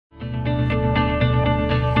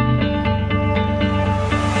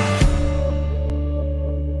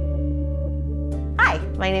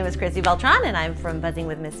My name is Chrissy Beltran and I'm from Buzzing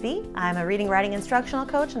with Miss V. I'm a reading writing instructional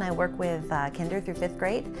coach and I work with kinder through 5th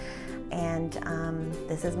grade. And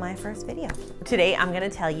this is my first video. Today I'm going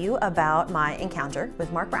to tell you about my encounter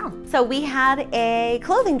with Marc Brown. So we had a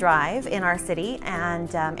clothing drive in our city,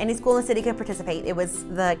 and any school in the city could participate. It was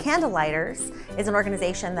the Candlelighters is an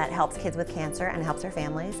organization that helps kids with cancer and helps their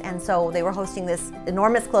families, and so they were hosting this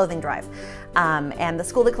enormous clothing drive. And the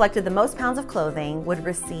school that collected the most pounds of clothing would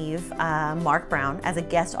receive Marc Brown as a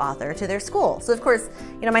guest author to their school. So of course,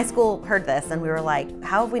 you know, my school heard this and we were like,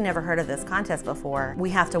 how have we never heard of this contest before? We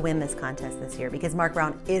have to win this contest this year because Marc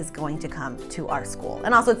Brown is going to come to our school.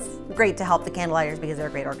 And also it's great to help the Candlelighters because they're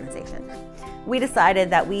a great organization. We decided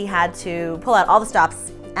that we had to pull out all the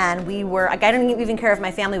stops, and we were, like, I didn't even care if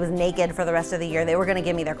my family was naked for the rest of the year. They were gonna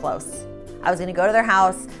give me their clothes. I was gonna go to their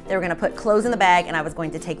house, they were gonna put clothes in the bag, and I was going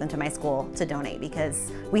to take them to my school to donate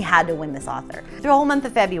because we had to win this author. The whole month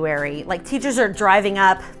of February, like, teachers are driving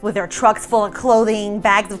up with their trucks full of clothing,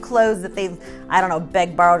 bags of clothes that they've, I don't know,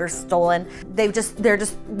 begged, borrowed, or stolen.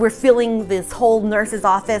 We're filling this whole nurse's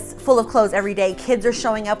office full of clothes every day. Kids are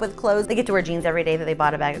showing up with clothes. They get to wear jeans every day that they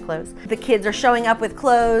bought a bag of clothes. The kids are showing up with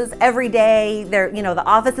clothes every day. You know, the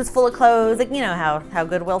office is full of clothes. Like, you know how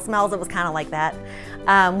Goodwill smells? It was kind of like that.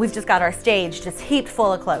 We've just got our stage just heaped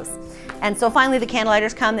full of clothes. And so finally the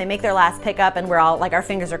Candlelighters come, they make their last pickup, and we're all like, our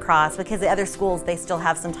fingers are crossed because the other schools, they still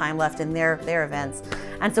have some time left in their events.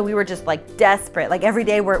 And so we were just like desperate. Like every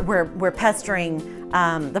day we're pestering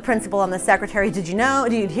the principal and the secretary. Did you know?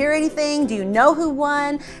 Did you hear anything? Do you know who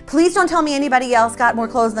won? Please don't tell me anybody else got more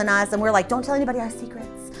clothes than us. And we're like, don't tell anybody our secrets.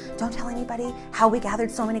 Don't tell anybody how we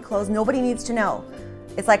gathered so many clothes. Nobody needs to know.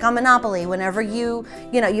 It's like on Monopoly. Whenever you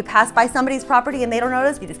pass by somebody's property and they don't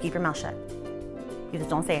notice, you just keep your mouth shut. You just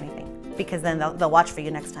don't say anything, because then they'll watch for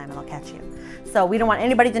you next time and they'll catch you. So we don't want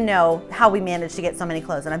anybody to know how we managed to get so many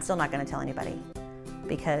clothes, and I'm still not going to tell anybody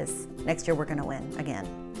because next year we're going to win again.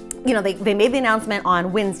 You know, they made the announcement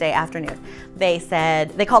on Wednesday afternoon. They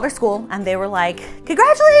called our school and they were like,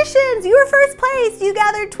 congratulations, you were first place. You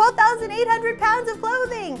gathered 12,800 pounds of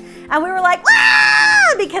clothing. And we were like,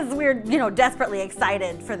 ah, because we're, you know, desperately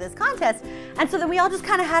excited for this contest. And so then we all just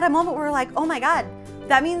kind of had a moment where we're like, oh my God,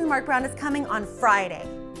 that means Marc Brown is coming on Friday.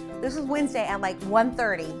 This was Wednesday at like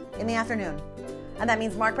 1:30 in the afternoon. And that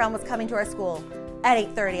means Marc Brown was coming to our school at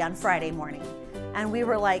 8:30 on Friday morning. And we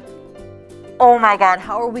were like, oh my God,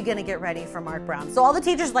 how are we gonna get ready for Marc Brown? So all the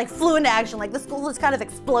teachers like flew into action, like the school just kind of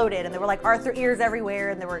exploded, and there were like Arthur ears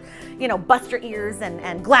everywhere, and there were, you know, Buster ears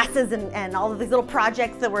and glasses and all of these little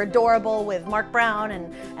projects that were adorable with Marc Brown,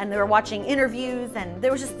 and they were watching interviews, and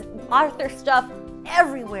there was just Arthur stuff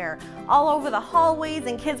everywhere, all over the hallways,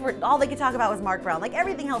 and kids were, all they could talk about was Marc Brown. Like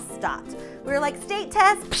everything else stopped. We were like, state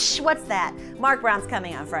test? Psh, what's that? Marc Brown's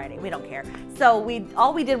coming on Friday, we don't care. So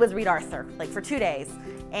all we did was read Arthur, like for 2 days.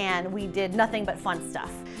 And we did nothing but fun stuff.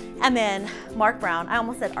 And then Marc Brown, I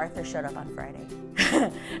almost said Arthur showed up on Friday.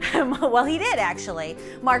 Well, he did actually.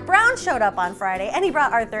 Marc Brown showed up on Friday, and he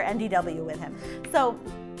brought Arthur and DW with him. So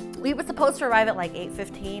we were supposed to arrive at like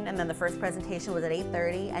 8:15, and then the first presentation was at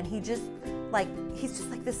 8:30, and he's just like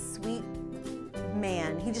this sweet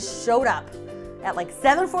man. He just showed up at like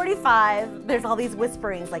 7:45. There's all these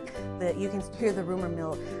whisperings, like you can hear the rumor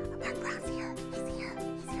mill, Marc Brown's here.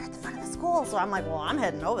 So I'm like, well, I'm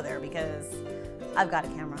heading over there because I've got a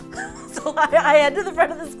camera. So I head to the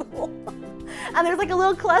front of the school, and there's like a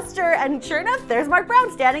little cluster, and sure enough, there's Marc Brown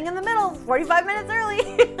standing in the middle, 45 minutes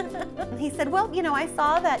early. He said, well, you know, I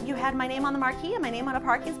saw that you had my name on the marquee and my name on a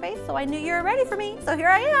parking space, so I knew you were ready for me, so here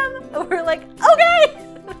I am. And we're like, okay.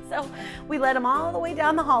 So we led him all the way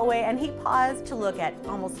down the hallway, and he paused to look at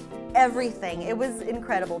almost everything. It was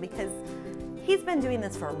incredible because he's been doing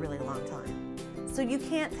this for a really long time. So you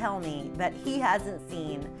can't tell me that he hasn't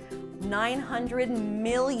seen 900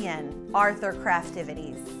 million Arthur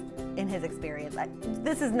craftivities in his experience.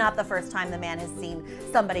 This is not the first time the man has seen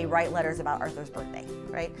somebody write letters about Arthur's birthday,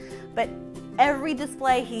 right? But every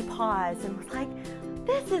display he paused and was like,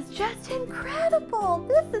 this is just incredible.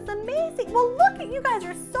 This is amazing. Well, look at you guys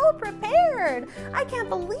are so prepared. I can't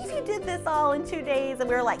believe you did this all in 2 days. And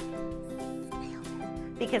we were like,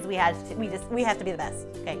 because we have to be the best.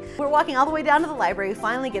 Okay. We're walking all the way down to the library. We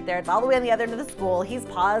finally get there. It's all the way on the other end of the school. He's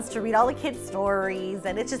paused to read all the kids' stories,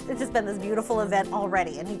 and it's just been this beautiful event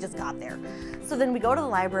already, and he just got there. So then we go to the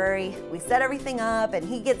library, we set everything up, and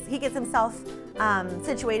he gets himself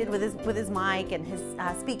situated with his mic and his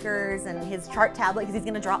speakers and his chart tablet, because he's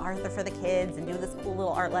gonna draw Arthur for the kids and do this cool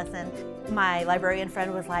little art lesson. My librarian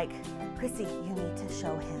friend was like, Chrissy, you need to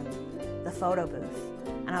show him the photo booth.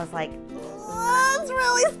 And I was like, oh, it's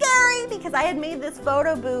really scary, because I had made this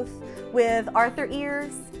photo booth with Arthur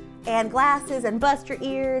ears and glasses and bust your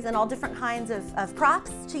ears and all different kinds of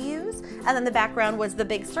props to use. And then the background was the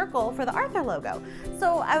big circle for the Arthur logo.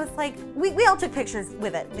 So I was like, we all took pictures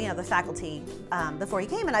with it, you know, the faculty, before he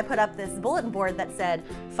came, and I put up this bulletin board that said,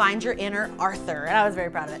 "Find your inner Arthur," and I was very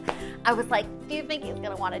proud of it. I was like, "Do you think he's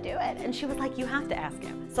gonna wanna do it?" And she was like, "You have to ask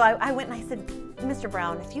him." So I went and I said, "Mr.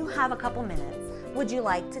 Brown, if you have a couple minutes, would you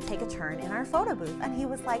like to take a turn in our photo booth?" And he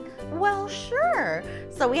was like, "Well, sure."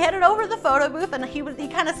 So we headed over to the photo booth, and he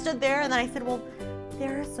kind of stood there, and then I said, "Well,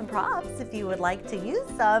 there are some props if you would like to use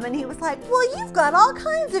some." And he was like, "Well, you've got all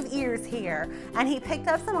kinds of ears here." And he picked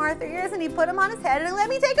up some Arthur ears and he put them on his head and let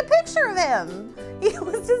me take a picture of him. He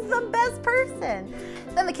was just the best person.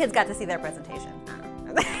 Then the kids got to see their presentation.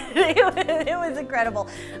 It was incredible.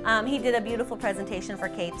 He did a beautiful presentation for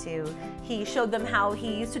K2. He showed them how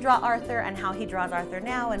he used to draw Arthur and how he draws Arthur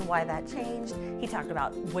now and why that changed. He talked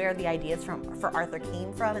about where the ideas for Arthur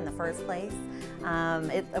came from in the first place.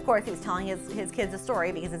 Of course, he was telling his kids a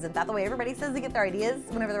story, because isn't that the way everybody says they get their ideas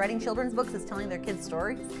whenever they're writing children's books, is telling their kids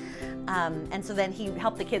stories? And so then he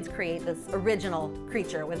helped the kids create this original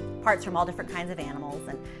creature with parts from all different kinds of animals.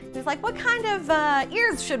 And he was like, "What kind of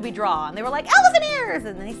ears should we draw?" And they were like, "Elephant ears."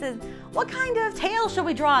 And then he said, "What kind of tail should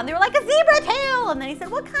we draw?" And they were like, "A zebra tail." And then he said,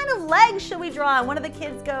 "What kind of legs should we draw?" And one of the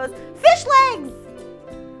kids goes, "Fish legs."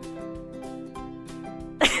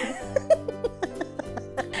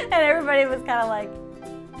 And everybody was kind of like,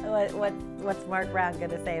 what's Marc Brown going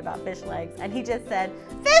to say about fish legs? And he just said,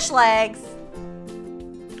 "Fish legs?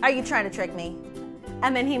 Are you trying to trick me?"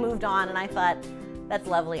 And then he moved on, and I thought, that's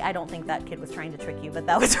lovely. I don't think that kid was trying to trick you, but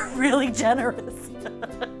that was really generous.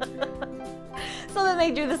 So then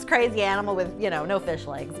they drew this crazy animal with, you know, no fish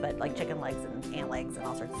legs, but like chicken legs and ant legs and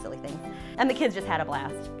all sorts of silly things. And the kids just had a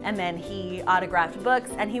blast. And then he autographed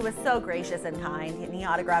books, and he was so gracious and kind, and he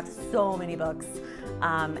autographed so many books.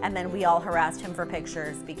 And then we all harassed him for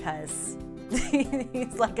pictures because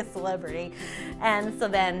he's like a celebrity. And so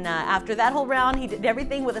then after that whole round, he did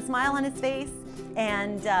everything with a smile on his face.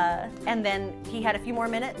 And then he had a few more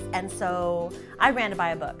minutes, and so I ran to buy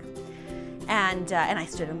a book. And I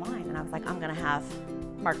stood in line, and I was like, I'm gonna have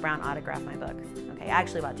Marc Brown autograph my book. Okay, I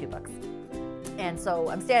actually bought 2 books. And so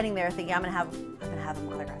I'm standing there thinking, I'm gonna have him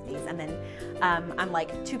autograph these. And then I'm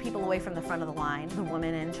like 2 people away from the front of the line. The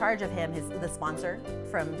woman in charge of him, the sponsor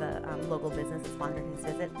from the local business that sponsored his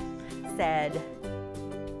visit, said,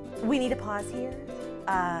 "We need to pause here.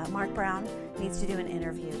 Marc Brown needs to do an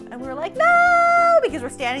interview." And we were like, "No!" Because we're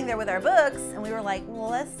standing there with our books, and we were like,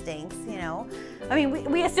 well, that stinks, you know. I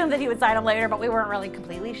mean, we assumed that he would sign them later, but we weren't really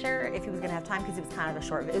completely sure if he was gonna have time, because it was kind of a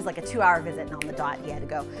short, it was like a 2-hour visit, and on the dot he had to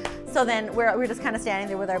go. So then we're just kind of standing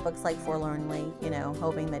there with our books, like forlornly, you know,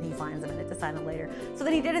 hoping that he finds a minute to sign them later. So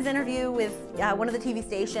then he did his interview with one of the TV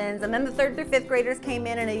stations, and then the 3rd through 5th graders came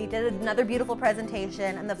in, and he did another beautiful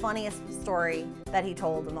presentation. And the funniest story that he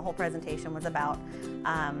told in the whole presentation was about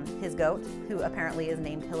his goat, who apparently is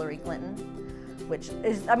named Hillary Clinton, which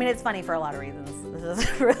is, I mean, it's funny for a lot of reasons. This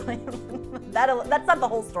is really, that's not the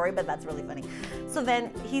whole story, but that's really funny. So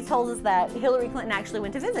then he told us that Hillary Clinton actually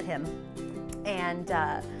went to visit him. And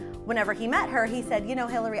whenever he met her, he said, "You know,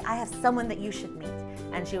 Hillary, I have someone that you should meet."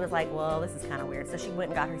 And she was like, "Well, this is kind of weird." So she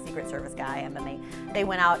went and got her Secret Service guy, and then they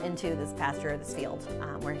went out into this pasture, this field,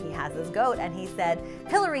 where he has this goat, and he said,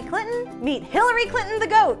 "Hillary Clinton, meet Hillary Clinton the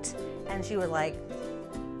goat." And she was like,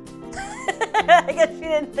 I guess she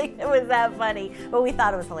didn't think it was that funny, but we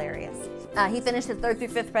thought it was hilarious. He finished his 3rd through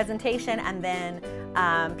 5th presentation, and then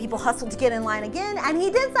people hustled to get in line again, and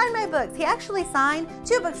he did sign my books. He actually signed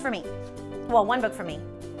 2 books for me. Well, 1 book for me,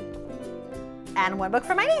 and 1 book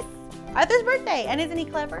for my niece, Arthur's birthday. And isn't he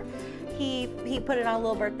clever? He put it on a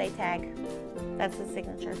little birthday tag. That's his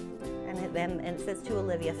signature. And it says, "To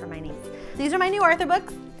Olivia," for my niece. These are my new Arthur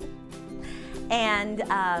books. And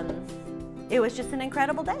it was just an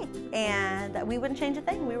incredible day, and we wouldn't change a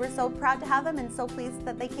thing. We were so proud to have them, and so pleased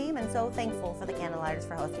that they came, and so thankful for the Candlelighters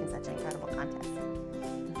for hosting such an incredible contest.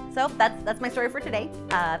 So that's my story for today.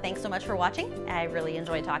 Thanks so much for watching. I really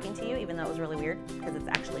enjoyed talking to you, even though it was really weird, because it's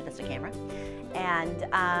actually just a camera. And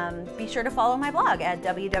be sure to follow my blog at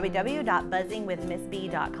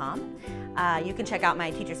www.buzzingwithmissb.com. You can check out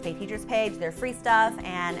my Teachers Pay Teachers page. There's free stuff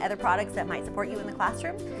and other products that might support you in the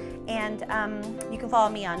classroom. And you can follow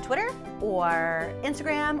me on Twitter or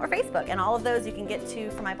Instagram or Facebook. And all of those you can get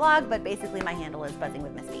to from my blog, but basically my handle is Buzzing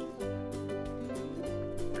with Miss B.